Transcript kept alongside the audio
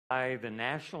by the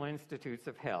National Institutes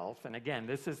of Health. And again,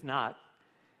 this is not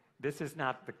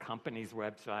the company's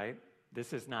website.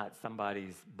 This is not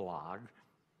somebody's blog.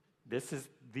 This is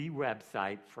the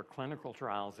website for clinical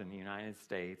trials in the United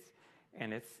States,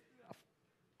 and it's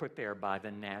put there by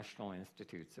the National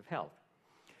Institutes of Health.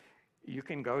 You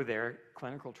can go there,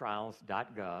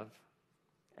 clinicaltrials.gov,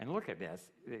 and look at this.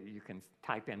 You can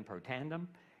type in Protandim,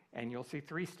 and you'll see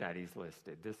 3 studies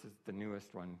listed. This is the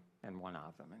newest one and one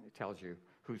of them, and it tells you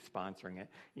who's sponsoring it.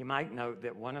 You might note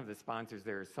that one of the sponsors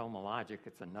there is SomaLogic.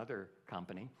 It's another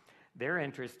company. Their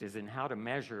interest is in how to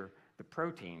measure the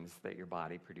proteins that your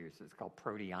body produces. It's called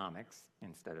proteomics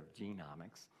instead of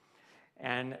genomics.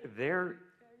 And they're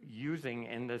using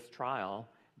in this trial,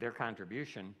 their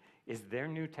contribution is their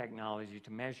new technology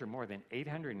to measure more than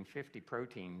 850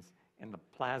 proteins in the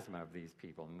plasma of these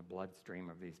people, in the bloodstream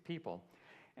of these people.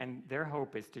 And their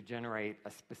hope is to generate a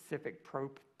specific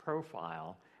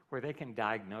profile where they can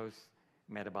diagnose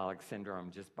metabolic syndrome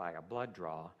just by a blood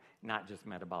draw, not just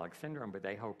metabolic syndrome, but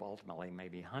they hope ultimately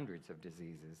maybe hundreds of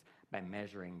diseases by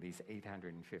measuring these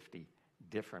 850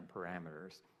 different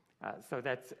parameters. So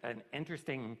that's an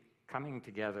interesting coming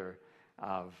together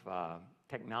of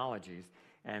technologies.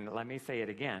 And let me say it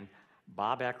again,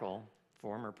 Bob Eckel,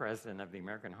 former president of the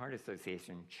American Heart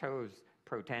Association, chose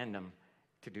Protandim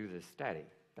to do this study.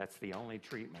 That's the only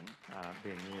treatment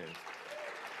being used.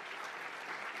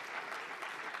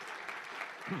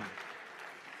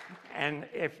 And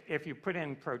if you put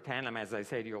in Protandim, as I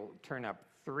said, you'll turn up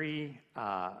 3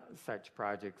 such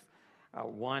projects.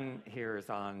 One here is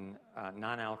on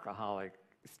non-alcoholic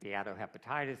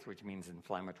steatohepatitis, which means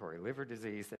inflammatory liver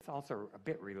disease. It's also a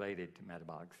bit related to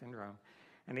metabolic syndrome.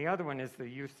 And the other one is the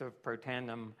use of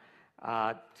Protandim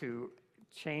to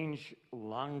change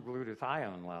lung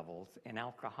glutathione levels in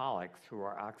alcoholics who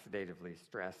are oxidatively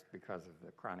stressed because of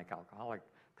the chronic alcoholic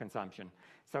consumption.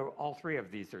 So all 3 of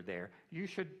these are there. You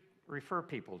should refer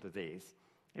people to these.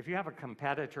 If you have a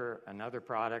competitor, another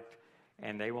product,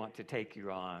 and they want to take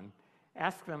you on,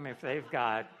 ask them if they've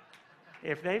got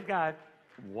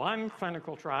one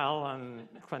clinical trial on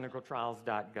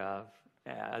clinicaltrials.gov,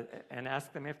 and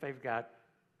ask them if they've got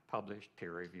published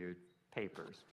peer-reviewed papers.